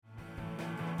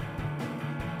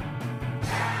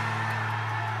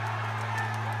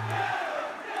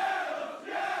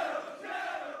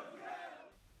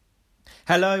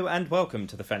Hello and welcome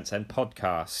to the Fence End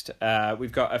podcast.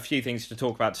 We've got a few things to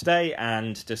talk about today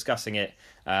and discussing it.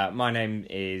 My name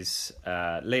is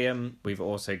Liam. We've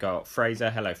also got Fraser.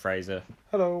 Hello, Fraser.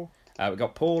 Hello. We've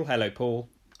got Paul. Hello, Paul.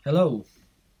 Hello.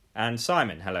 And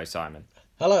Simon. Hello, Simon.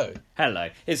 Hello. Hello.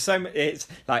 It's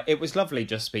like it was lovely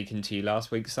just speaking to you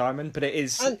last week, Simon. But it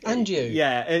is and you.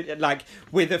 Yeah, like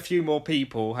with a few more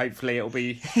people, hopefully it'll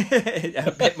be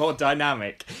a bit more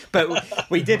dynamic.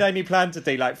 But we did only plan to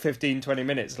do like 15-20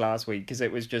 minutes last week because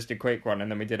it was just a quick one,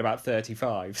 and then we did about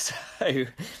 35. So,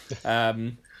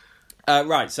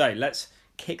 right. So let's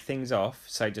kick things off,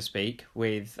 so to speak,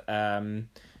 with a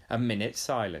minute's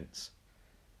silence.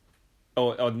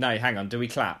 Or no, hang on. Do we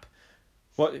clap?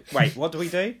 Wait, what do we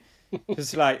do?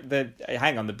 Because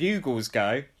hang on, the bugles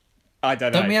go. I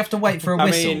don't know. Don't we have to wait for a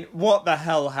whistle? I mean, what the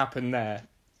hell happened there?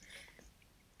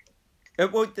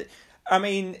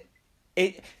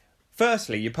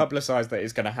 Firstly, you publicise that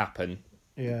it's going to happen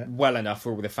well enough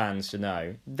for all the fans to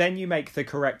know. Then you make the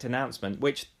correct announcement,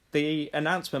 which the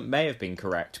announcement may have been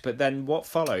correct, but then what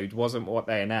followed wasn't what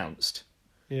they announced.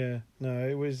 Yeah, no,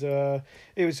 it was. I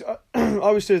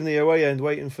was stood in the away end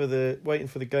waiting for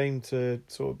the game to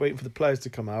waiting for the players to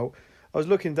come out. I was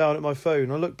looking down at my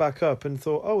phone. I looked back up and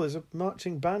thought, "Oh, there's a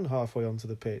marching band halfway onto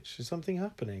the pitch. Is something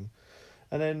happening?"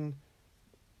 And then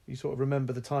you sort of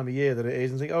remember the time of year that it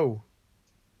is and think, "Oh,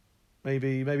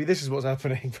 maybe this is what's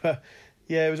happening." But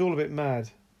yeah, it was all a bit mad.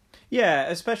 Yeah,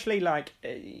 especially why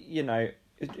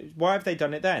have they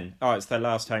done it then? Oh, it's their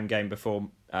last home game before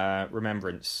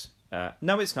Remembrance.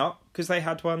 No, it's not, because they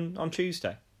had one on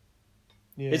Tuesday.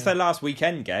 Yeah. It's their last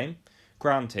weekend game,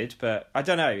 granted, but I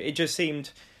don't know. It just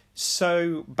seemed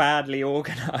so badly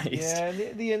organised. Yeah,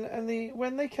 and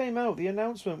when they came out, the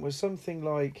announcement was something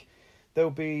like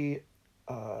there'll be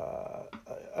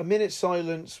a minute's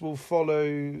silence will follow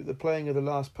the playing of the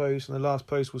last post, and the last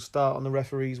post will start on the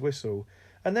referee's whistle.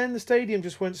 And then the stadium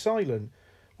just went silent.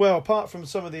 Well, apart from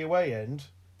some of the away end,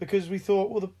 because we thought,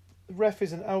 well, the ref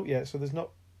isn't out yet, so there's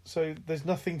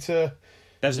nothing to.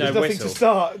 There's no nothing whistle to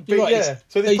start. But right,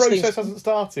 so the process hasn't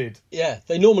started. Yeah,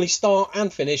 they normally start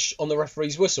and finish on the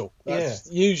referee's whistle.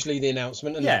 That's usually the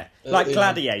announcement. And like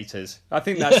gladiators. I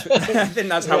think that's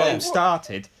how it all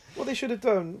started. What they should have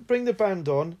done: bring the band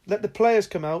on, let the players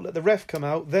come out, let the ref come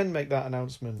out, then make that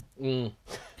announcement. Mm.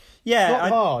 Yeah,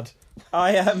 not hard.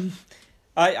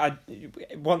 I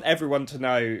want everyone to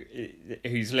know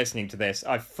who's listening to this.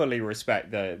 I fully respect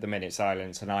the minute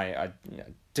silence, and I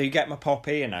do get my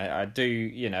poppy, and I do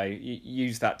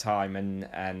use that time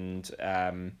and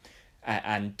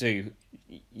do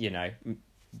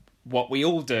what we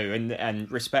all do and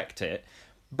respect it.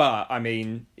 But I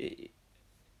mean,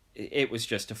 it was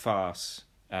just a farce.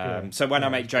 So when I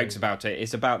make jokes about it,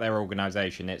 it's about their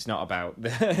organisation. It's not about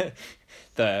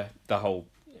the whole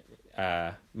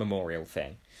memorial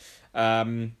thing.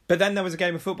 But then there was a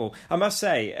game of football. I must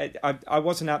say, I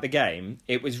wasn't at the game.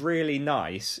 It was really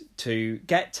nice to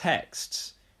get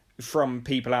texts from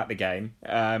people at the game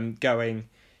going,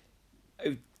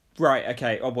 right,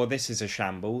 okay, oh, well, this is a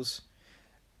shambles.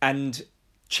 And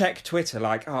check Twitter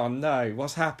like, oh, no,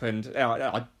 what's happened?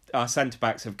 Our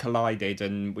centre-backs have collided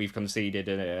and we've conceded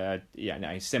a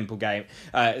simple game,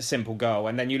 simple goal.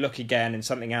 And then you look again and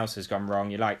something else has gone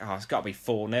wrong. You're like, oh, it's got to be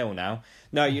 4-0 now.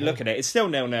 No, you look at it, it's still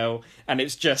 0-0, and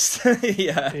it's just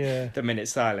the minute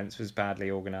silence was badly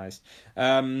organised.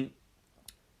 I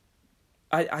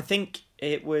think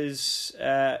it wasn't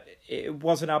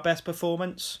our best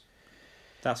performance.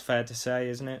 That's fair to say,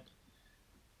 isn't it?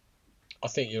 I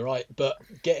think you're right, but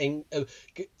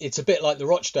it's a bit like the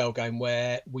Rochdale game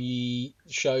where we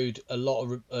showed a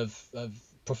lot of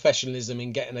professionalism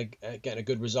in getting a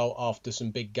good result after some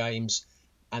big games,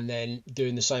 and then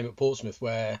doing the same at Portsmouth,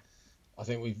 where I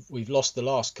think we've lost the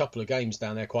last couple of games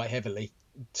down there quite heavily.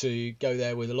 To go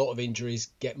there with a lot of injuries,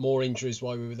 get more injuries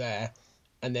while we were there,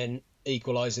 and then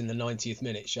equalise in the 90th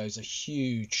minute shows a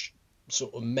huge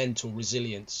sort of mental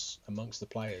resilience amongst the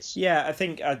players. Yeah, I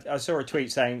think I saw a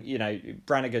tweet saying,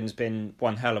 Brannigan's been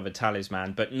one hell of a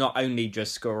talisman, but not only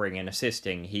just scoring and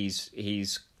assisting, he's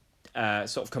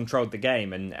sort of controlled the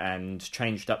game and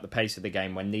changed up the pace of the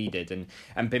game when needed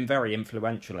and been very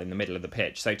influential in the middle of the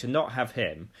pitch. So to not have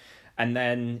him, and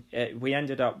then we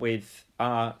ended up with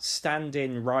our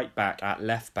stand-in right back at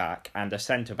left back and a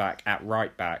centre back at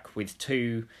right back with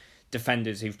two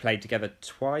defenders who've played together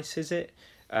twice, is it?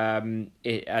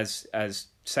 As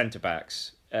centre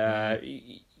backs, I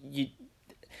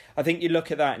think you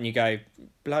look at that and you go,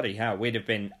 bloody hell, we'd have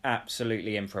been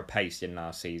absolutely in for a pasting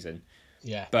last season.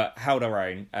 Yeah, but held our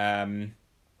own.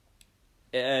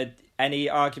 Any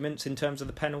arguments in terms of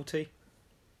the penalty?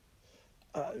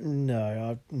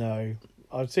 No.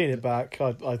 I've seen it back.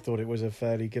 I thought it was a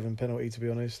fairly given penalty, to be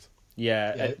honest.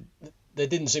 Yeah. There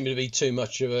didn't seem to be too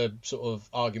much of a sort of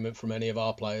argument from any of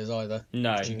our players either.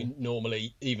 No. You can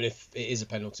normally, even if it is a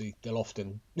penalty, they'll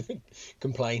often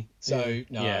complain. So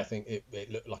I think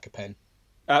it looked like a pen.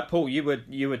 Paul, you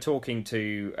were talking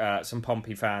to some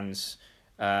Pompey fans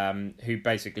who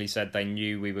basically said they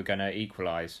knew we were going to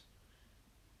equalise.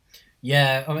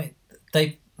 Yeah, I mean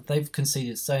they've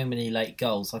conceded so many late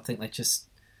goals. I think they just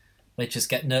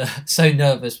get so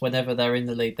nervous whenever they're in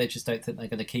the lead. They just don't think they're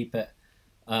going to keep it.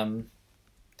 And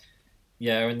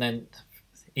then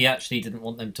he actually didn't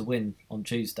want them to win on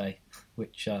Tuesday,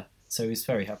 which so he's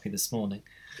very happy this morning.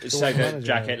 So that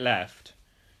Jacket left.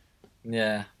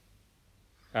 Yeah.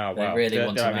 Oh well, they really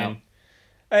want him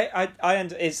out.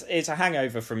 It's a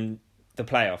hangover from the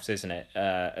playoffs, isn't it?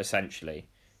 Essentially,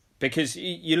 because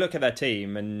you look at their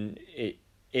team and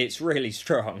it's really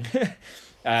strong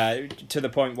to the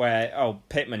point where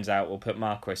Pittman's out, we'll put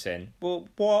Marquis in. Well,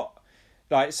 what?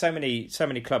 Like so many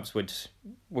clubs would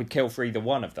kill for either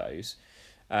one of those.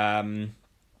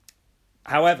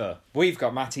 However, we've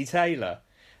got Matty Taylor.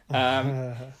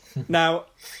 Now,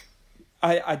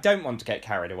 I don't want to get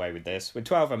carried away with this. We're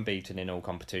 12 unbeaten in all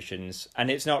competitions, and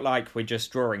it's not like we're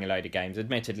just drawing a load of games.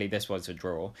 Admittedly, this was a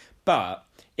draw. But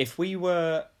if we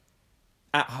were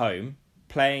at home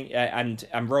playing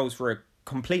and roles were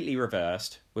completely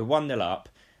reversed, we're 1-0 up,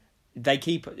 they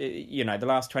keep, the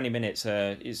last 20 minutes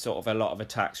is sort of a lot of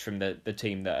attacks from the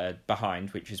team that are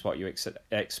behind, which is what you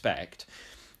expect.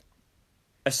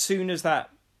 As soon as that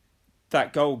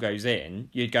goal goes in,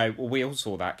 you'd go, well, we all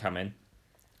saw that coming.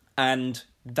 And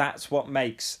that's what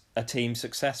makes a team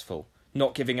successful,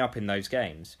 not giving up in those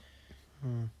games.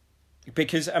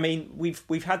 Because, I mean,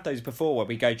 we've had those before where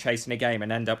we go chasing a game and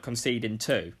end up conceding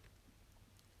 2.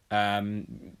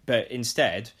 But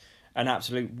instead, an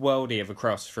absolute worldie of a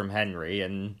cross from Henry,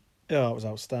 and yeah, it was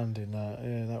outstanding.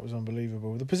 That was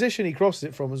unbelievable. The position he crossed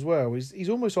it from as well, he's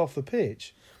almost off the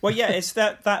pitch. Well, yeah, it's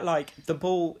that like the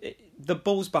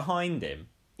ball's behind him.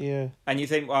 Yeah, and you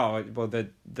think, well,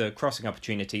 the crossing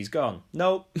opportunity's gone.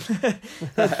 Nope,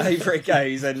 over it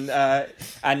goes, and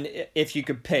if you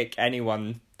could pick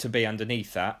anyone to be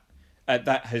underneath that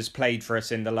has played for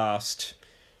us in the last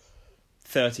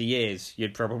 30 years,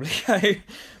 you'd probably go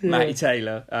Matty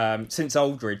Taylor, since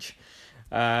Aldridge.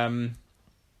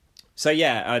 So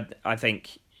yeah, I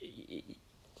think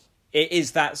it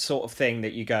is that sort of thing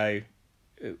that you go,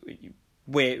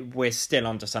 we're still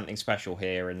onto something special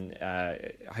here, and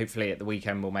hopefully at the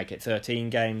weekend we'll make it 13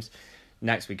 games.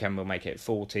 Next weekend we'll make it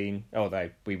 14, although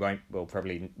we'll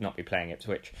probably not be playing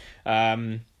Ipswich.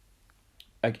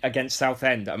 Against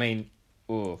Southend, I mean,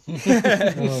 oh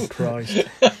Christ.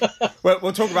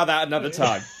 We'll talk about that another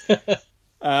time.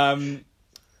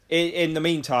 In the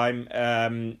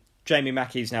meantime, Jamie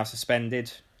Mackey's now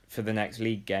suspended for the next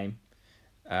league game,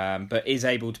 but is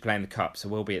able to play in the cup, so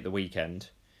we'll be at the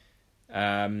weekend.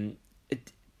 Are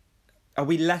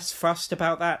we less fussed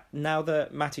about that now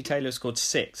that Matty Taylor scored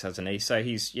 6, hasn't he? So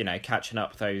he's catching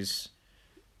up those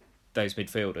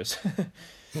midfielders.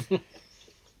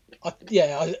 I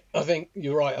think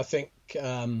you're right. I think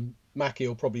Mackey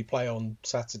will probably play on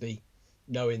Saturday,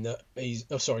 knowing that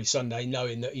Sunday,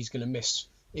 knowing that he's going to miss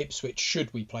Ipswich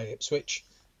should we play Ipswich,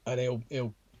 and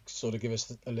he'll sort of give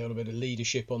us a little bit of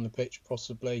leadership on the pitch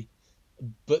possibly.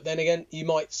 But then again, you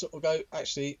might sort of go,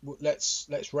 actually, let's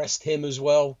rest him as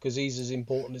well, because he's as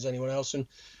important as anyone else, and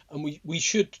we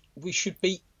should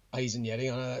beat Hayes and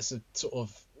Yedding. I know that's a sort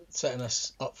of setting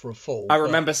us up for a fall. I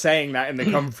remember saying that in the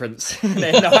conference.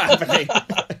 They're not happening.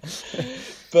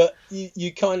 But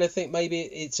you kind of think maybe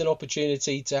it's an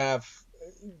opportunity to have,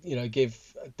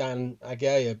 give Dan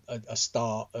Agay a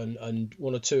start and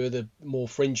one or two of the more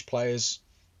fringe players,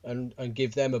 and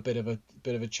give them a bit of a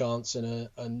chance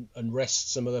and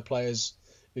rest some of the players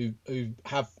who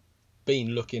have been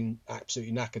looking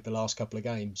absolutely knackered the last couple of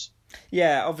games.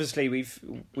 Yeah, obviously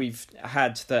we've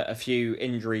had a few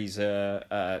injuries.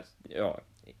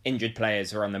 Injured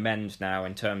players are on the mend now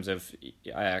in terms of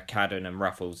Cadden and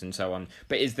Ruffles and so on.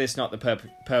 But is this not the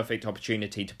perfect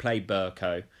opportunity to play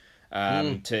Burko?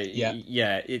 I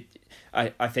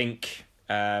think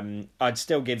I'd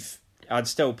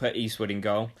still put Eastwood in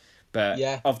goal, but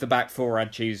of the back four,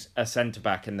 I'd choose a centre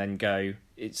back and then go.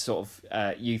 It's sort of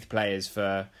youth players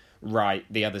for right,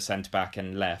 the other centre back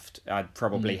and left. I'd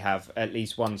probably have at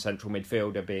least one central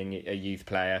midfielder being a youth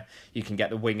player. You can get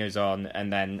the wingers on,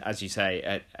 and then, as you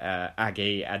say,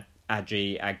 Agay,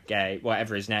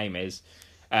 whatever his name is,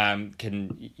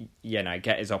 can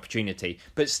get his opportunity,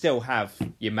 but still have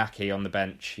your Mackie on the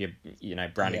bench, your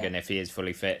Brannigan if he is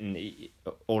fully fit, and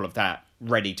all of that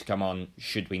ready to come on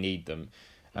should we need them.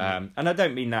 And I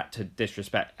don't mean that to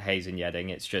disrespect Hayes and Yedding.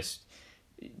 It's just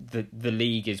the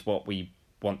league is what we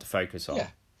want to focus on. Yeah.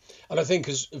 And I think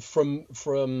as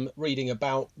from reading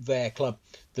about their club,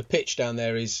 the pitch down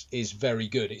there is very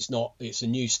good. It's a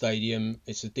new stadium.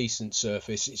 It's a decent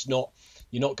surface.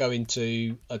 You're not going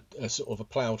to a sort of a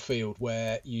ploughed field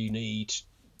where you need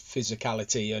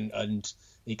physicality and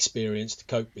experience to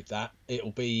cope with that.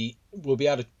 We'll be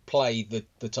able to play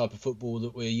the type of football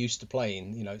that we're used to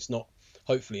playing. It's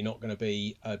hopefully not going to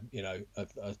be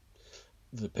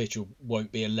the pitch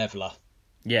won't be a leveler.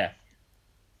 Yeah.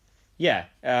 Yeah,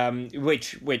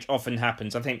 which often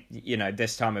happens. I think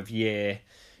this time of year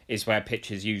is where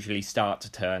pitches usually start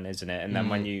to turn, isn't it? And then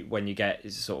when you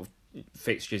get sort of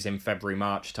fixtures in February,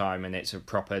 March time, and it's a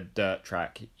proper dirt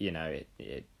track,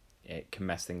 it can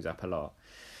mess things up a lot.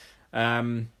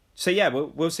 So yeah,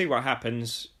 we'll see what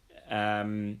happens.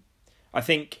 I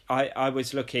think I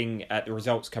was looking at the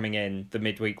results coming in, the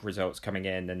midweek results coming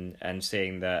in, and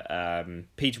seeing that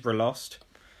Peterborough lost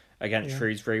against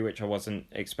Shrewsbury, which I wasn't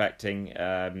expecting.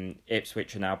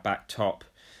 Ipswich are now back top.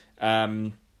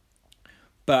 But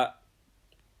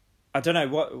I don't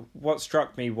know, what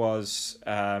struck me was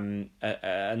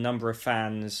a number of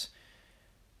fans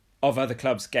of other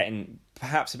clubs getting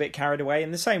perhaps a bit carried away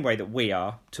in the same way that we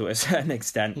are to a certain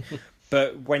extent.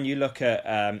 But when you look at,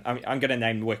 I'm going to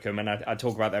name Wycombe, and I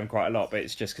talk about them quite a lot, but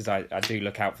it's just because I do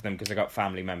look out for them because I've got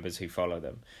family members who follow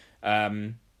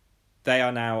them. They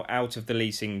are now out of the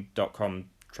leasing.com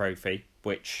trophy,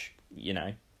 which,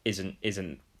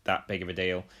 isn't that big of a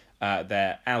deal.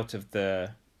 They're out of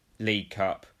the League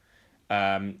Cup,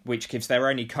 which gives their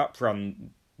only cup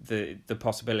run the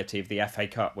possibility of the FA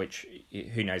Cup, which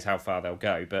who knows how far they'll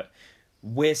go. But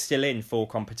we're still in 4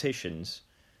 competitions.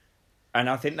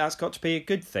 And I think that's got to be a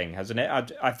good thing, hasn't it?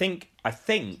 I think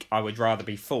I would rather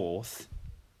be 4th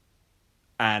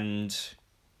and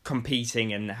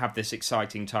competing and have this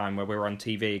exciting time where we're on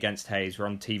TV against Hayes, we're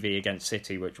on TV against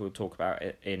City, which we'll talk about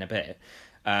in a bit.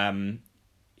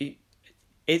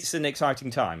 It's an exciting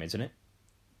time, isn't it?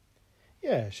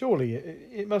 Yeah, surely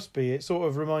it must be. It sort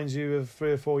of reminds you of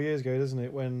 3 or 4 years ago, doesn't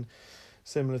it, when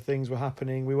similar things were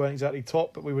happening. We weren't exactly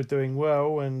top, but we were doing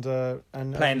well and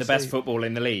playing the best football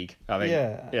in the league, I think.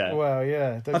 Yeah. Well,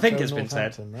 yeah. I think it's been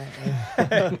said.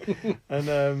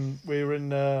 And we were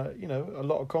in a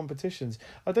lot of competitions.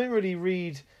 I don't really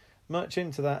read much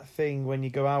into that thing when you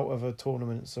go out of a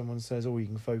tournament. Someone says, "Oh, you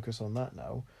can focus on that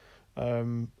now."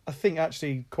 I think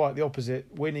actually quite the opposite.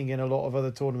 Winning in a lot of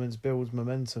other tournaments builds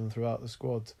momentum throughout the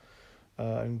squad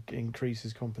and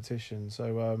increases competition.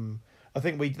 So I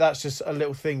think that's just a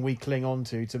little thing we cling on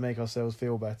to make ourselves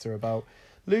feel better about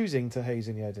losing to Hayes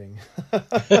and Yedding.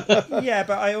 Yeah,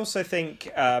 but I also think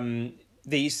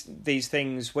these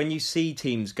things, when you see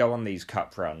teams go on these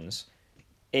cup runs,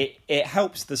 it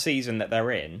helps the season that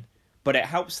they're in, but it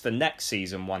helps the next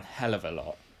season one hell of a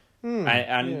lot.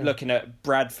 Looking at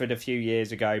Bradford a few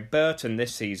years ago, Burton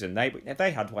this season,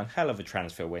 they had one hell of a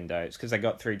transfer window. It's because they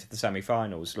got through to the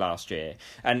semi-finals last year.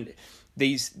 And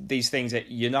these things, it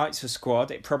unites a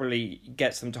squad. It probably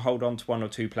gets them to hold on to 1 or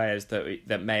 2 players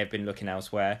that may have been looking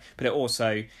elsewhere. But it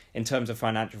also, in terms of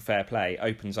financial fair play,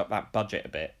 opens up that budget a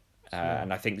bit.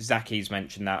 And I think Zaki's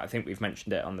mentioned that. I think we've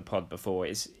mentioned it on the pod before.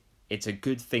 It's a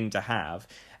good thing to have.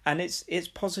 And it's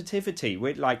positivity.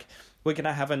 We're going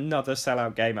to have another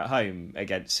sellout game at home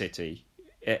against City.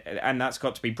 And that's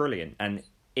got to be brilliant. And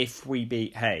if we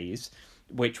beat Hayes,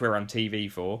 which we're on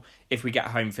TV for, if we get a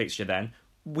home fixture then,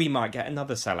 we might get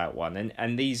another sellout one.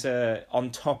 And these are on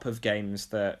top of games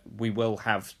that we will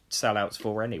have sellouts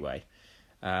for anyway,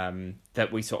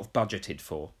 that we sort of budgeted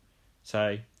for.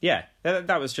 So, yeah,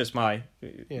 that was just my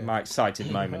excited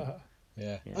moment.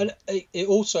 Yeah. And it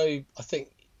also, I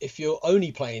think, if you're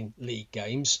only playing league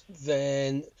games,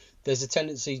 then there's a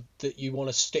tendency that you want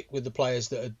to stick with the players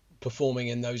that are performing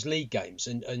in those league games,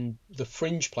 and the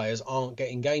fringe players aren't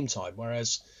getting game time.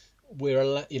 Whereas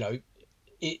you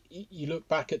look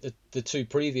back at the 2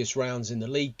 previous rounds in the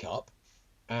League Cup,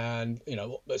 and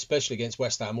especially against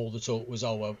West Ham, all the talk was,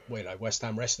 West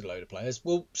Ham rested a load of players.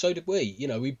 Well, so did we.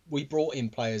 We brought in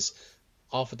players,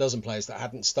 half a dozen players that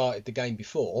hadn't started the game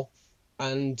before,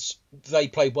 and they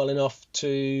played well enough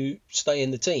to stay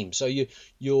in the team. So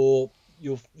you're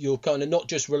kind of not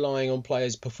just relying on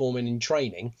players performing in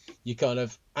training. You kind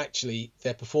of actually,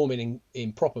 they're performing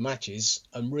in proper matches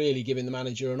and really giving the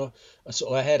manager a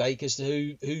sort of a headache as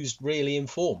to who's really in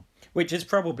form. Which is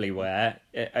probably where,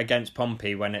 against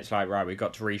Pompey, when it's like, right, we've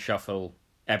got to reshuffle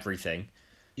everything,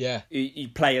 Yeah.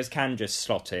 Players can just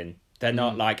slot in. They're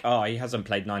not like, oh, he hasn't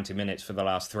played 90 minutes for the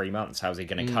last 3 months. How's he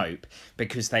going to cope?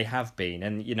 Because they have been.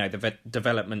 And, the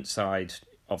development side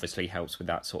obviously helps with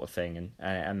that sort of thing.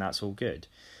 And that's all good.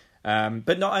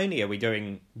 But not only are we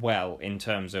doing well in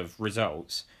terms of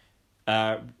results,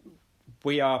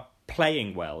 we are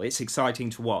playing well. It's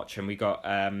exciting to watch. And we got,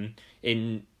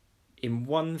 in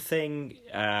one thing,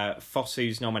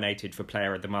 Fosu's nominated for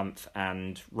Player of the Month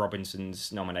and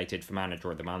Robinson's nominated for Manager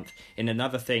of the Month. In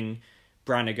another thing,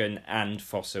 Brannigan and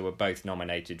Fosu are both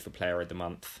nominated for Player of the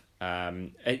Month.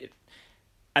 And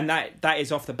that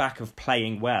is off the back of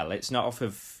playing well. It's not off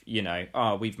of,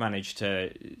 we've managed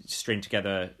to string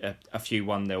together a few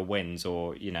 1-0 wins,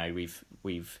 or,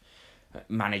 we've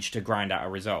managed to grind out a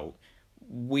result.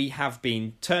 We have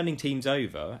been turning teams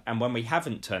over, and when we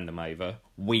haven't turned them over,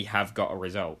 we have got a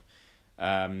result.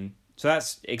 So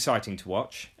that's exciting to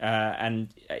watch.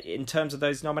 And in terms of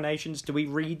those nominations, do we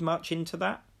read much into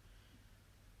that?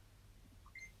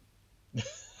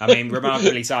 I mean,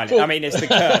 remarkably silent. I mean, it's the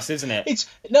curse, isn't it?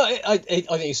 I think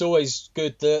it's always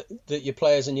good that your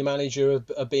players and your manager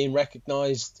are being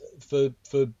recognised for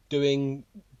doing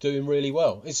really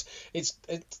well. It's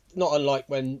not unlike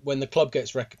when the club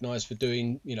gets recognised for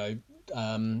doing,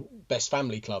 best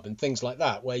family club and things like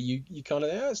that, where you kind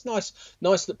of, it's nice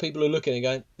that people are looking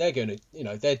and going,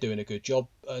 they're doing a good job.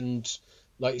 And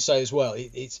like you say as well,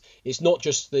 it's not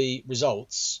just the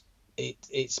results.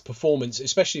 It's performance,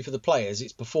 especially for the players.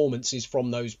 It's performances from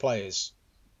those players.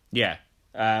 Yeah,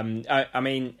 I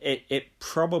mean, it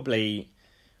probably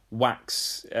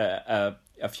whacks a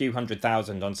few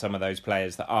 100,000 on some of those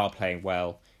players that are playing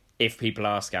well if people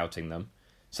are scouting them.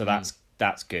 So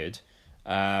that's good.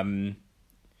 I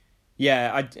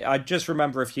just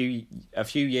remember a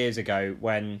few years ago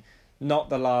when not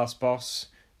the last boss,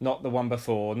 not the one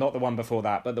before, not the one before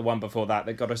that, but the one before that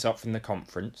got us up from the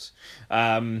conference.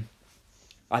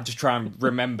 I just try and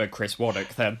remember Chris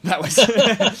Waddock then. That was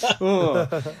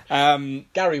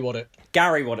Gary Waddock.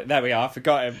 Gary Waddock. There we are. I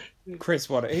forgot him. Chris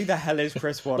Waddock. Who the hell is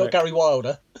Chris Waddock? Not Gary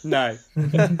Wilder. No.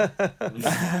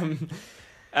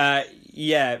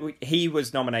 He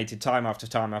was nominated time after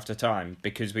time after time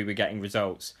because we were getting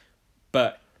results.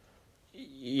 But,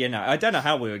 I don't know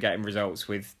how we were getting results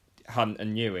with Hunt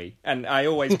and Newey. And I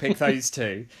always pick those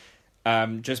two.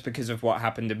 Just because of what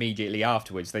happened immediately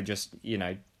afterwards. They just,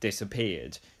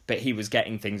 disappeared. But he was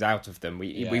getting things out of them.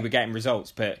 We were getting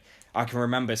results. But I can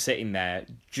remember sitting there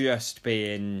just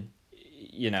being,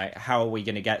 how are we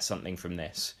going to get something from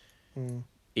this?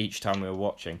 Each time we were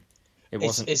watching.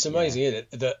 It's amazing, isn't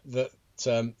it,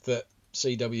 that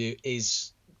CW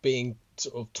is being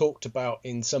sort of talked about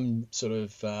in some sort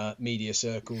of media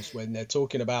circles when they're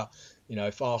talking about,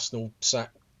 if Arsenal sack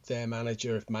their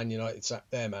manager, if Man United sack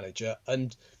their manager,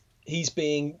 and he's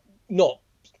being not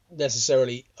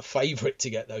necessarily a favourite to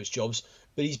get those jobs,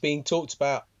 but he's being talked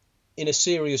about in a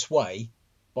serious way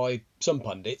by some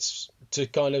pundits to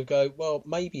kind of go, well,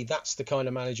 maybe that's the kind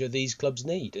of manager these clubs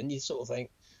need. And you sort of think,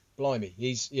 blimey,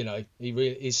 he's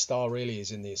his star really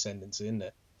is in the ascendancy, isn't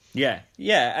it? Yeah,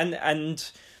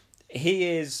 and he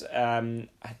is. I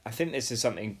think this is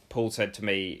something Paul said to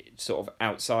me sort of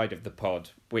outside of the pod,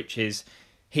 which is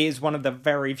he is one of the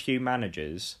very few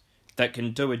managers that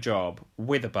can do a job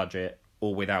with a budget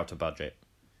or without a budget.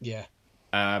 Yeah.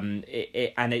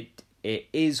 It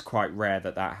is quite rare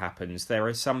that happens. There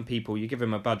are some people, you give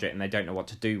them a budget and they don't know what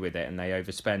to do with it and they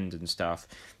overspend and stuff.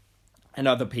 And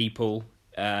other people,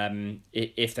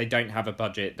 if they don't have a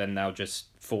budget, then they'll just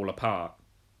fall apart.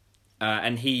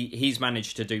 And he's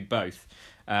managed to do both.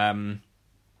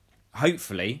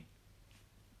 Hopefully,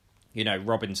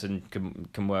 Robinson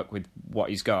can work with what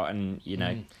he's got, and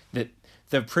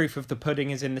the proof of the pudding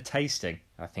is in the tasting.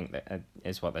 I think that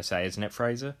is what they say, isn't it,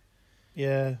 Fraser?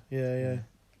 Yeah.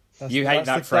 You hate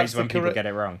that phrase when people get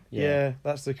it wrong. Yeah,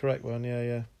 that's the correct one.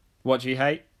 Yeah. What do you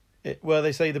hate? Well,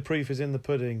 they say the proof is in the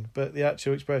pudding, but the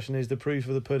actual expression is the proof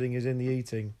of the pudding is in the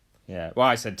eating. Yeah, well,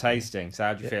 I said tasting, so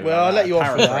how do you feel about that? I'll let you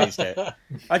off with Paraphrased it.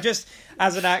 I just,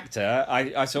 as an actor,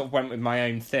 I sort of went with my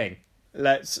own thing.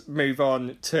 Let's move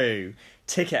on to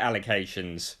ticket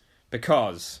allocations,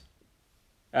 because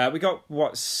we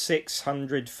got,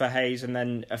 600 for Hayes, and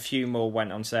then a few more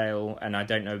went on sale, and I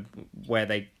don't know where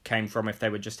they came from, if they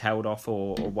were just held off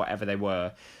or whatever they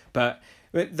were. But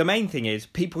the main thing is,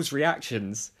 people's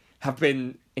reactions have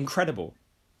been incredible.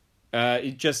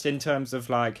 Just in terms of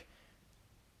like,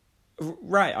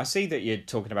 right, I see that you're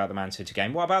talking about the Man City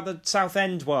game. What about the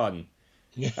Southend one?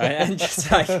 And just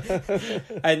like,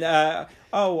 and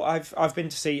I've been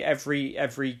to see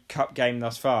every cup game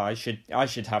thus far. I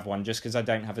should have one just because I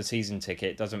don't have a season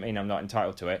ticket. Doesn't mean I'm not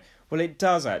entitled to it. Well, it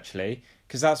does actually,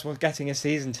 because that's what getting a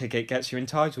season ticket gets you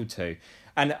entitled to.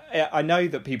 And I know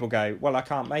that people go, well, I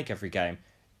can't make every game.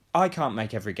 I can't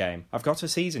make every game. I've got a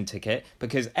season ticket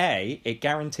because A, it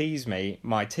guarantees me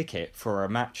my ticket for a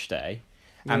match day,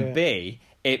 and B,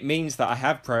 it means that I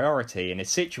have priority in a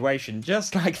situation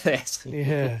just like this.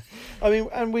 Yeah. I mean,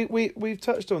 and we've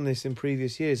touched on this in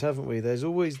previous years, haven't we? There's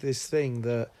always this thing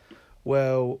that,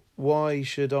 well, why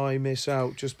should I miss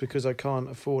out just because I can't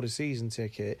afford a season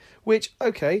ticket? Which,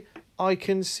 okay, I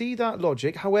can see that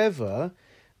logic. However,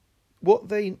 what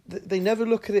they never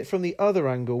look at it from the other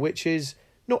angle, which is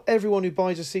not everyone who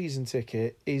buys a season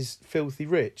ticket is filthy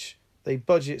rich. They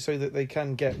budget so that they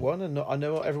can get one, and I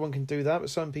know not everyone can do that, but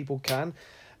some people can,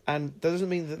 and that doesn't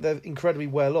mean that they're incredibly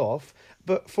well off.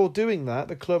 But for doing that,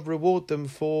 the club reward them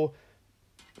for,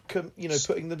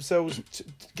 putting themselves,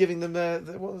 giving them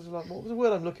what was the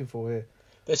word I'm looking for here?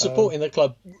 They're supporting the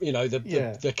club,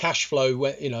 the cash flow,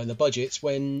 and the budgets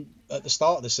when at the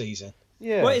start of the season.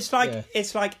 Yeah. Well, it's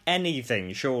like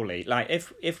anything, surely. Like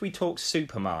if we talk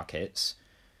supermarkets,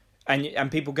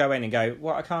 and people go in and go,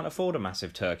 well, I can't afford a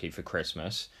massive turkey for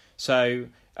Christmas, so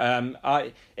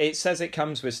it says it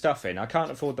comes with stuffing. I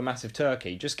can't afford the massive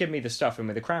turkey. Just give me the stuffing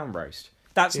with the crown roast.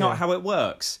 That's not how it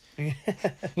works.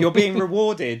 You're being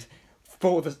rewarded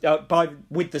for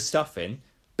with the stuffing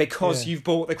because you've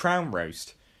bought the crown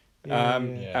roast.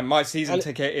 And my season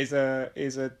ticket is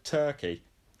a turkey.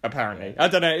 Apparently, I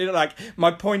don't know. Like, my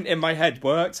point in my head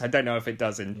works. I don't know if it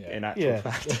does in actual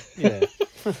fact. Yeah.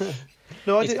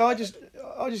 No, I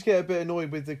just get a bit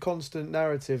annoyed with the constant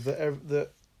narrative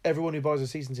that everyone who buys a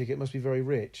season ticket must be very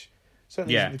rich.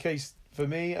 Certainly isn't the case for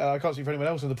me. I can't speak for anyone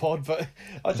else in the pod, but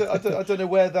I don't know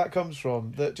where that comes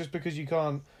from. That just because you've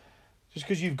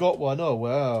got one, oh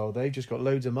well, they've just got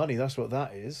loads of money. That's what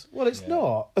that is. Well, it's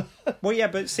not. Well, yeah,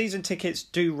 but season tickets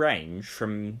do range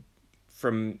from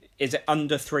is it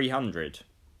under 300?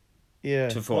 Yeah,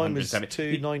 to 400. mine was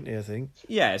 290, I think.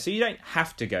 Yeah, so you don't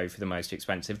have to go for the most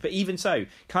expensive, but even so,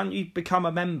 can't you become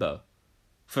a member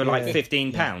for like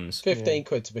 £15? Yeah. 15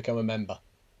 quid to become a member.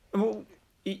 Well,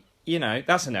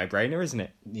 that's a no-brainer, isn't it?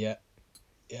 Yeah,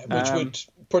 which would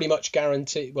pretty much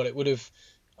guarantee. Well, it would have,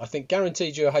 I think,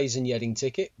 guaranteed you a Hayes and Yedding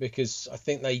ticket, because I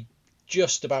think they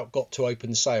just about got to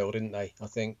open sale, didn't they? I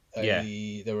think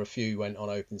there were a few went on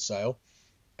open sale.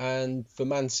 And for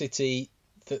Man City,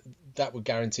 that would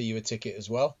guarantee you a ticket as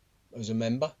well as a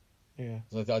member. Yeah.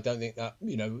 So I don't think that,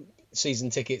 season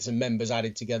tickets and members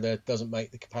added together doesn't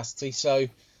make the capacity. So,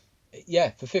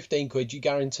 for 15 quid, you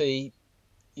guarantee,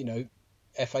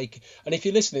 FA. And if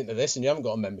you're listening to this and you haven't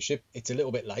got a membership, it's a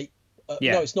little bit late.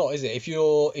 No, it's not, is it? If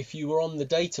you were on the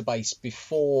database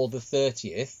before the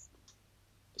 30th,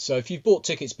 so if you've bought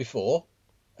tickets before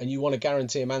and you want to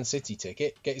guarantee a Man City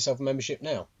ticket, get yourself a membership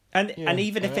now. And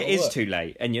even if it is too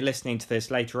late and you're listening to this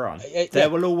later on, there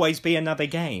will always be another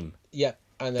game. Yeah,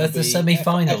 and there's the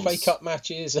semi-finals, FA Cup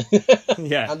matches, and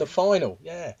the final.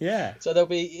 Yeah. So there'll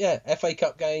be FA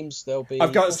Cup games. There'll be.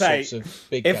 I've got to say, if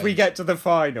games. We get to the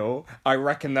final, I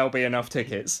reckon there'll be enough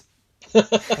tickets.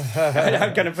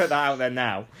 I'm going to put that out there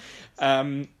now.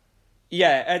 I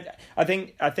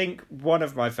think one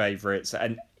of my favourites,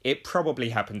 and it probably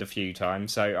happened a few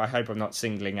times, so I hope I'm not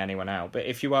singling anyone out. But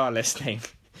if you are listening,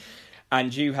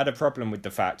 and you had a problem with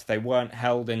the fact they weren't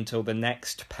held until the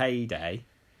next payday.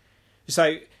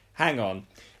 So, hang on.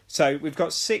 So, we've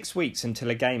got 6 weeks until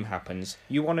a game happens.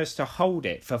 You want us to hold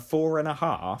it for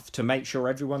 4.5 to make sure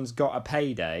everyone's got a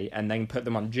payday and then put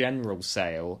them on general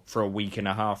sale for a week and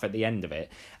a half at the end of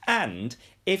it. And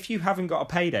if you haven't got a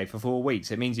payday for 4 weeks,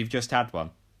 it means you've just had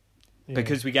one. Yeah.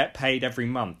 Because we get paid every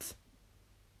month.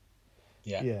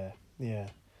 Yeah.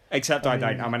 Except I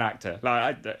don't. I'm an actor.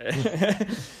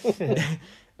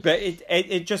 But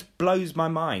it just blows my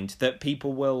mind that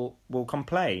people will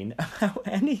complain about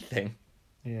anything.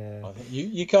 Yeah.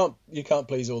 You can't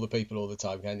please all the people all the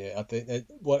time, can you? I think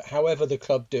however the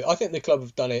club do. I think the club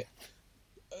have done it.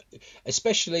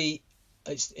 Especially,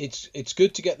 it's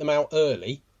good to get them out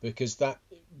early, because that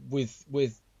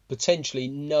with potentially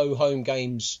no home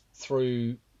games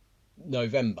through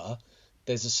November,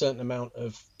 there's a certain amount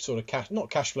of sort of not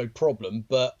cash flow problem,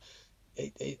 but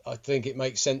I think it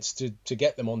makes sense to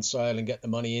get them on sale and get the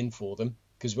money in for them,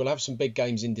 because we'll have some big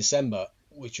games in December,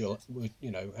 which will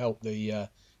help the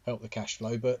cash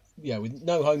flow. But with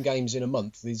no home games in a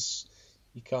month, you're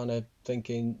kind of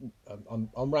thinking. I'm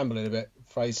rambling a bit,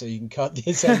 Fraser. You can cut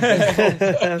this.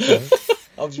 I'm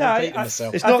just repeating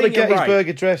myself. It's not the Gettysburg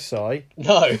Address, Si.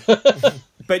 No.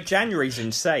 But January's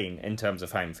insane in terms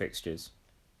of home fixtures.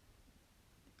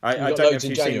 I don't know if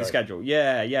you've seen the schedule.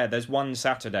 Yeah. There's one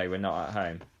Saturday we're not at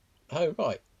home. Oh,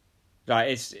 right. Like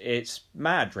it's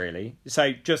mad, really.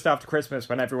 So just after Christmas,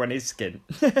 when everyone is skint,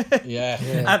 Yeah.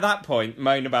 at that point,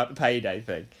 moan about the payday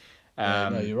thing.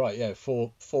 No, you're right. Yeah,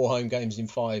 four home games in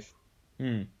 5.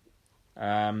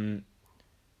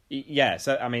 Yeah,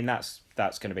 so I mean that's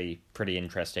going to be pretty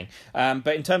interesting.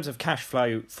 But in terms of cash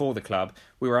flow for the club,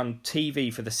 we were on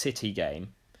TV for the City game.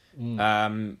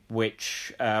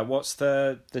 Which what's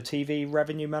the TV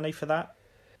revenue money for that?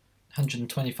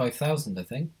 125,000, I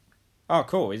think. Oh,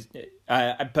 cool.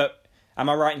 But am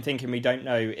I right in thinking we don't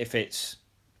know if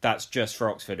that's just for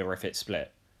Oxford or if it's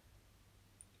split?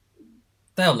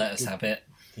 They'll let us have it.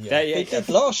 Yeah, they did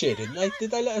last year, didn't they?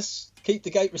 Did they let us keep the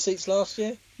gate receipts last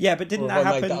year? Yeah, but didn't that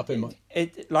happen? Made that up in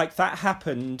my... that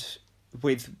happened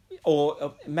with,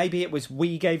 or maybe it was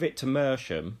we gave it to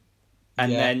Mersham,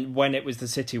 and then when it was the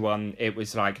City one, it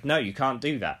was like, no, you can't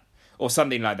do that, or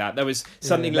something like that. There was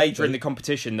something later in the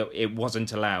competition that it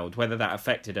wasn't allowed. Whether that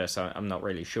affected us, I'm not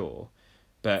really sure.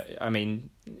 But I mean,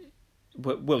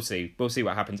 we'll see. We'll see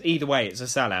what happens. Either way, it's a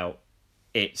sellout.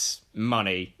 It's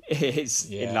money. It's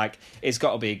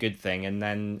got to be a good thing, and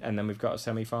then we've got a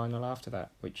semi-final after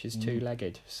that, which is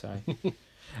 2-legged. So,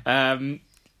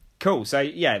 cool. So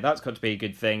yeah, that's got to be a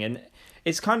good thing, and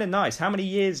it's kind of nice. How many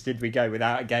years did we go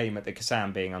without a game at the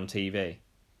Kassam being on TV?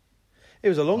 It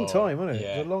was a long time, wasn't it?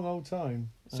 Yeah. It was a long old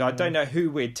time. So I don't know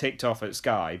who we'd ticked off at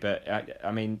Sky, but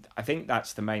I mean, I think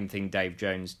that's the main thing Dave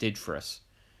Jones did for us.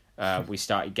 We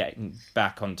started getting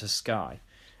back onto Sky.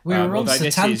 We were on this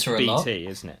is Setanta a lot. BT,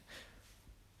 isn't it?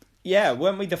 Yeah,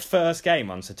 weren't we the first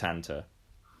game on Setanta?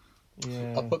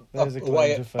 Yeah, Up there's a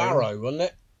away claim to at fame. Barrow, wasn't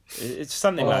it? It's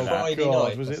something like that. Friday God,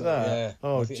 night. was it or that? something, Yeah.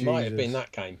 Oh, I think it might have been Jesus.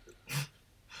 that game.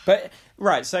 But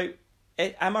right, so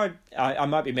I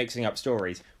might be mixing up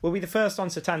stories. Were we the first on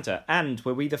Setanta, and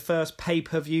were we the first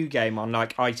pay-per-view game on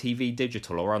like ITV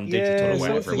Digital or on Digital or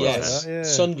whatever it was? Yes, Yeah.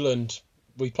 Sunderland.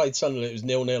 We played Sunderland. It was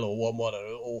 0-0 or 1-1.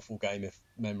 An awful game, if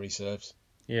memory serves.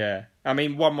 Yeah, I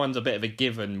mean 1-1's a bit of a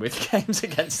given with games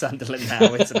against Sunderland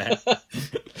now, isn't it?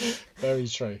 Very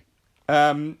true.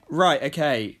 Right,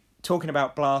 okay. Talking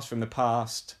about Blast from the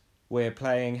past, we're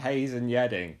playing Hayes and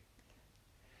Yedding.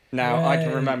 Now, I can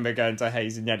Yay. remember going to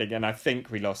Hayes and Yedding, and I think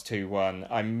we lost 2-1.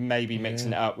 I may be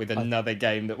mixing it up with another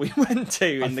game that we went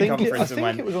to in the conference I and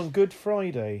went, think it was on Good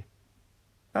Friday.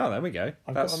 oh, there we go.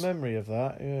 I've got a memory of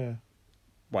that, yeah.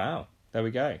 Wow, there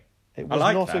we go. It I was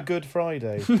like not that. a Good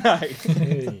Friday. No.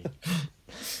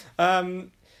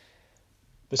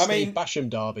 The I Steve mean- Basham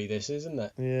derby, this isn't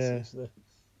it? Yeah.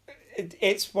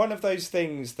 It's one of those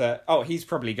things that, oh, he's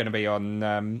probably going to be on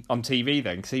TV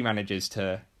then, because he manages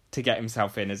to get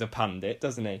himself in as a pundit,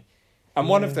 doesn't he? And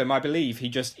one of them, I believe, he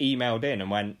just emailed in and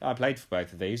went, I played for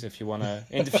both of these if you want to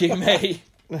interview me.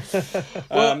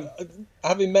 Well,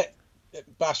 having met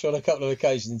Bash on a couple of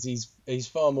occasions, he's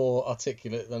far more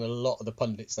articulate than a lot of the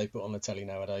pundits they put on the telly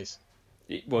nowadays.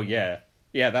 Well, yeah.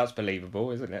 Yeah, that's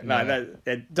believable, isn't it? No,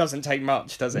 it doesn't take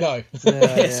much, does it? No.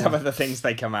 Some of the things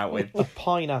they come out with. A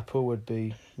pineapple would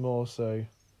be more so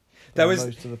There than was-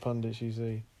 most of the pundits you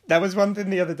see. There was one thing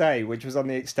the other day, which was on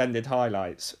the extended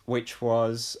highlights, which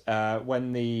was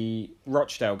when the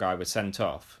Rochdale guy was sent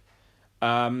off.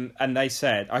 And they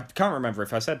said, I can't remember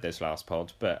if I said this last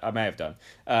pod, but I may have done.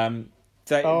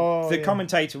 The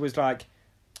commentator was like,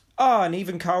 oh, and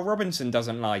even Carl Robinson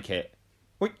doesn't like it.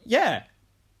 Well, yeah.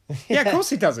 Yeah, of course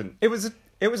he doesn't. It was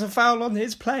a foul on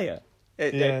his player.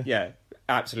 Yeah,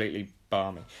 absolutely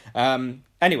balmy.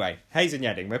 Anyway, Hayes and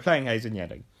Yedding. We're playing Hayes and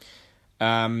Yedding.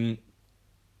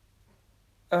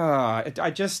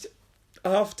 I just,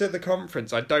 after the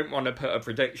conference, I don't want to put a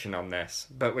prediction on this,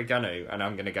 but we're going to, and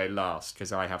I'm going to go last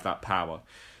because I have that power.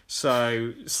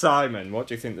 So, Simon, what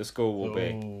do you think the score will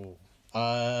be?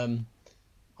 I'm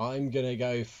going to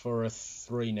go for a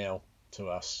 3-0 to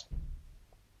us.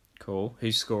 Coul.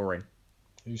 Who's scoring?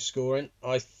 Who's scoring?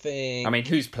 I think... I mean,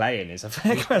 who's playing is a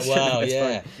fair question. Well, at this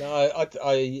yeah. point. No,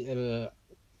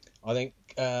 I think...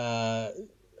 I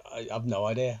have no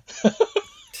idea.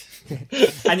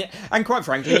 and quite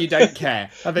frankly, you don't care.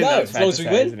 I think that's as fair long to as we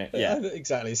say, win. isn't it? Yeah.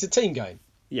 Exactly. It's a team game.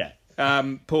 Yeah.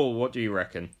 Paul, what do you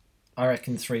reckon? I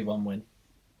reckon 3-1 win.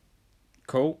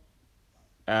 Cool.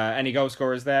 Any goal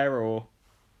scorers there, or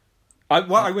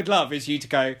what I would love is you to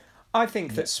go, I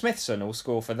think that Smithson will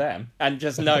score for them, and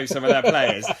just know some of their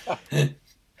players.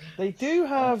 They do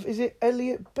have, is it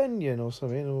Elliot Benyon or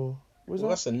something, or was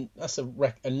Well, that? that's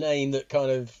a name that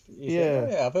kind of... Yeah.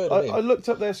 Think, I've heard of him. I looked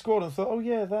up their squad and thought, oh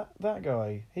yeah, that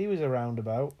guy, he was around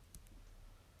about.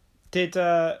 Did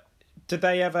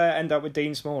they ever end up with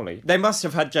Dean Smalley? They must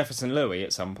have had Jefferson Louis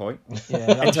at some point.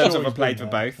 Yeah, In terms of a played for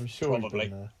both. I'm sure Probably.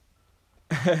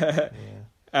 he's been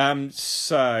there.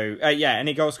 So,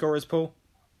 any goal scorers, Paul?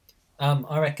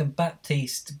 I reckon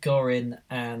Baptiste, Gorin,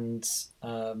 and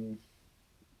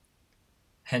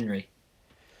Henry.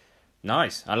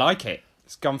 Nice. I like it.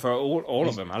 It's gone for all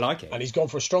of them. I like it. And he's gone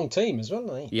for a strong team as well,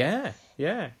 hasn't he?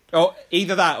 Yeah. Or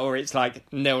either that, or it's like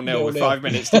 0-0 with 0-0. 5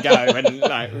 minutes to go, and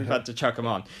like we've had to chuck them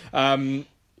on.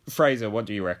 Fraser, what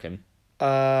do you reckon?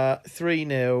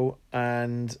 3-0,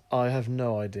 and I have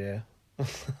no idea.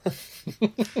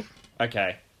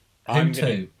 Okay. Who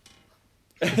two?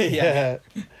 Yeah.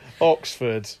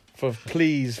 Oxford, for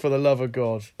the love of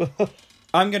God.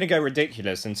 I'm going to go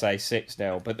ridiculous and say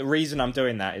 6-0, but the reason I'm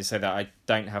doing that is so that I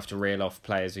don't have to reel off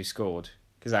players who scored,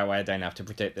 because that way I don't have to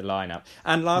predict the lineup.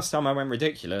 And last time I went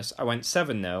ridiculous, I went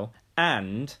 7-0,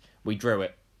 and we drew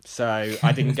it. So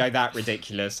I didn't go that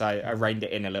ridiculous. I reined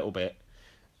it in a little bit.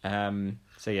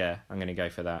 So yeah, I'm going to go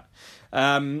for that.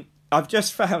 I've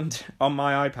just found on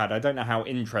my iPad, I don't know how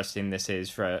interesting this is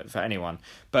for anyone,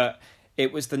 but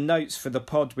it was the notes for the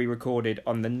pod we recorded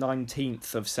on the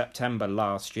 19th of September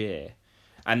last year.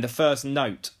 And the first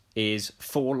note is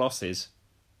 4 losses.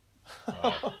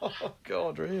 Oh,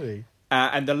 God, really?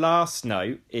 And the last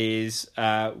note is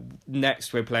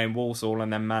next we're playing Walsall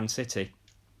and then Man City.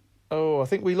 Oh, I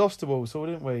think we lost to Walsall,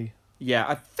 didn't we? Yeah,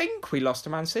 I think we lost to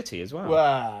Man City as well.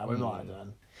 Wow, we might have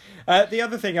done. The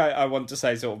other thing I want to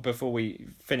say, sort of before we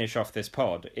finish off this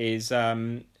pod, is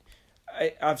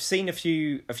I've seen a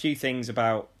few things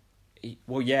about.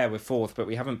 Well, yeah, we're 4th, but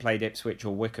we haven't played Ipswich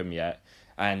or Wycombe yet,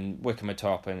 and Wycombe are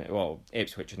top, and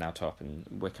Ipswich are now top, and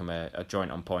Wycombe are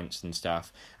joint on points and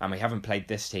stuff, and we haven't played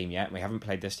this team yet, and we haven't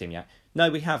played this team yet. No,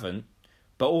 we haven't,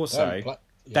 but also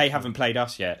they haven't played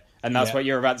us yet, and that's what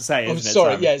you're about to say, isn't it?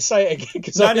 Sorry, Sam? yeah, say it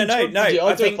again. No.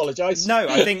 I do apologise. No,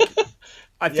 I think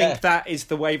that is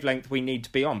the wavelength we need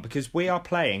to be on, because we are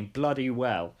playing bloody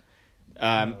well.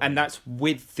 And that's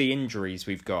with the injuries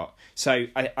we've got. So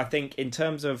I think in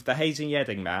terms of the Hayes and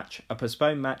Yedding match, a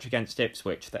postponed match against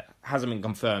Ipswich that hasn't been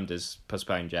confirmed as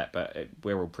postponed yet, but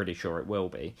we're all pretty sure it will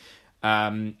be.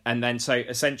 And then so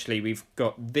essentially we've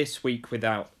got this week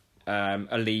without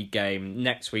a league game,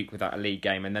 next week without a league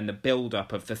game, and then the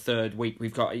build-up of the third week.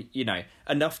 We've got,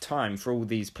 enough time for all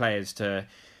these players to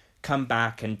come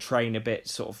back and train a bit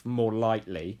sort of more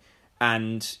lightly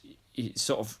and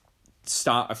sort of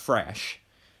start afresh,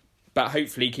 but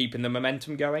hopefully keeping the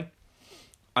momentum going.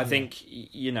 I think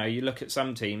you look at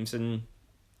some teams and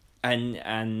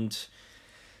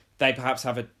they perhaps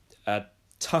have a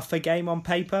tougher game on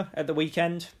paper at the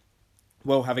weekend.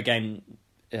 We'll have a game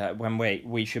when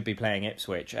we should be playing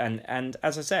Ipswich, and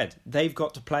as I said, they've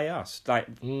got to play us.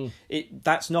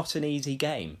 That's not an easy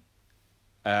game,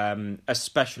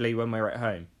 especially when we're at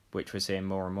home, which we're seeing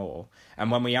more and more.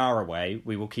 And when we are away,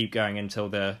 we will keep going until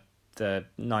the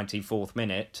 94th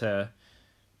minute to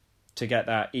get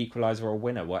that equaliser or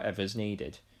winner, whatever's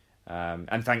needed.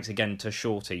 And thanks again to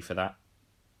Shorty for that,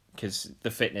 because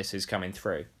the fitness is coming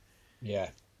through.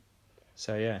 Yeah.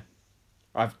 So yeah,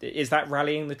 is that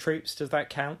rallying the troops? Does that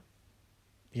count?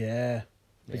 Yeah,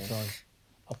 big time.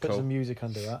 I'll put some music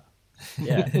under that.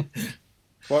 Yeah.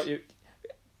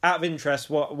 Out of interest,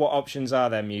 what options are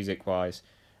there music wise?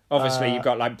 Obviously, you've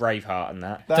got like Braveheart and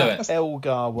that. That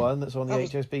Elgar one that's on the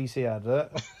HSBC advert.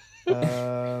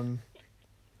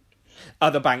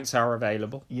 Other banks are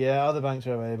available. Yeah, other banks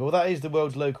are available. That is the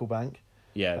world's local bank.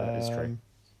 Yeah, that is true.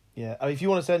 Yeah, I mean, if you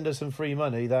want to send us some free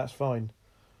money, that's fine.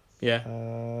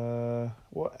 Yeah.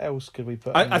 What else could we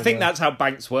put? I think that's how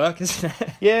banks work, isn't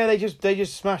it? Yeah, they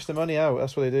just smash the money out.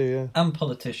 That's what they do. Yeah. And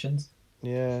politicians.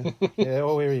 Yeah.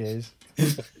 Oh, here he is.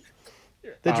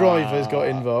 The drivers got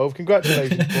involved.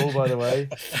 Congratulations, Paul, by the way.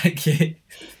 Thank you.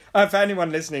 For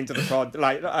anyone listening to the pod,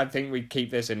 I think we keep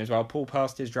this in as well. Paul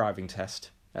passed his driving test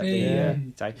at the day.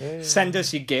 Yeah. Send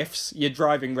us your GIFs, your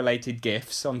driving-related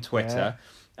GIFs on Twitter.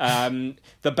 Yeah.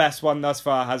 The best one thus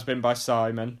far has been by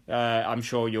Simon. I'm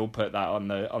sure you'll put that on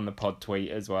the pod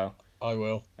tweet as well. I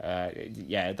will.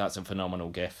 Yeah, that's a phenomenal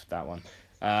GIF, that one.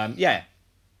 Yeah.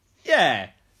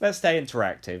 Let's stay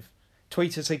interactive.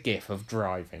 Tweet us a GIF of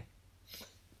driving.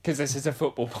 Because this is a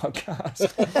football podcast.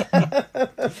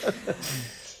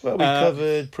 Well, we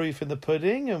covered proof in the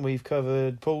pudding, and we've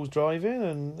covered Paul's driving,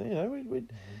 and we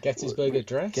Gettysburg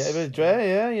Address. Gettysburg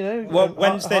Address, Well,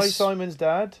 when's hi, this? Simon's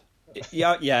dad.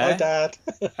 Yeah. Hi, Dad.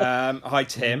 Hi,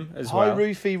 Tim, as well. Hi,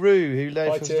 Roofy Roo, who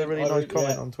left us a Tim. really nice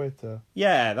comment on Twitter.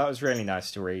 Yeah, that was really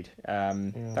nice to read.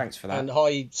 Thanks for that. And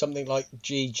hi, something like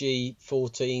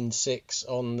GG146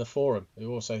 on the forum,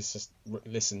 who also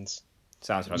listens.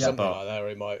 Sounds like Something a bot.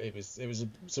 like that. It was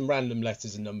some random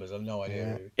letters and numbers. I've no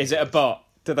idea. Who Is it a bot?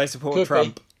 Do they support Could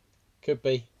Trump? Could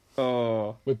be.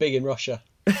 Oh. We're big in Russia.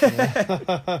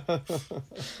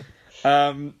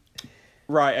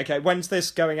 Right, okay. When's this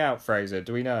going out, Fraser?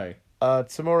 Do we know?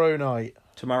 Tomorrow night.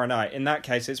 Tomorrow night. In that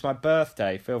case, it's my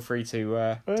birthday. Feel free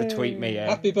to tweet me.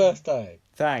 Happy birthday.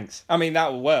 Thanks. I mean,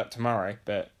 that will work tomorrow,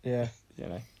 but, Yeah. you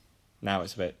know, now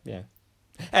it's a bit, yeah.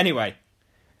 Anyway.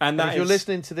 And If you're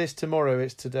listening to this tomorrow,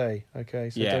 it's today. Okay,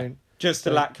 so don't... Just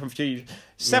to lack confusion.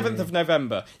 7th of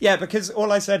November. Yeah, because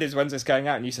all I said is when's this going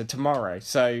out, and you said tomorrow.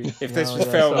 So if this was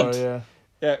filmed... Sorry,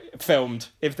 filmed.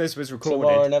 If this was recorded...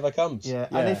 Tomorrow never comes. Yeah,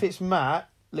 and if it's Matt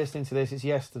listening to this, it's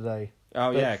yesterday.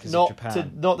 Oh, yeah, because of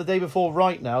Japan. Not the day before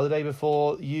right now, the day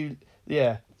before you...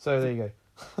 Yeah, so there you go.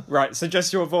 Right, so just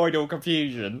to avoid all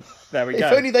confusion, there we go.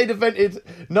 If only they'd invented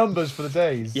numbers for the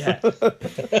days. Yeah.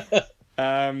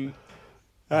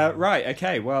 Right,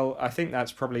 okay, well, I think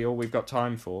that's probably all we've got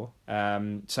time for.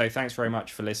 So thanks very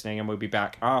much for listening, and we'll be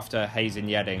back after Hayes and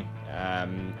Yedding,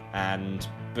 and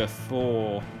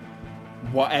before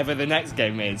whatever the next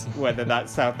game is, whether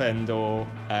that's Southend or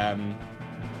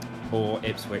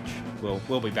Ipswich.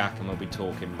 We'll be back, and we'll be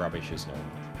talking rubbish as normal.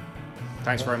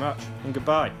 Thanks very much, and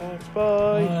goodbye. Thanks,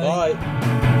 bye.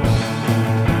 Bye.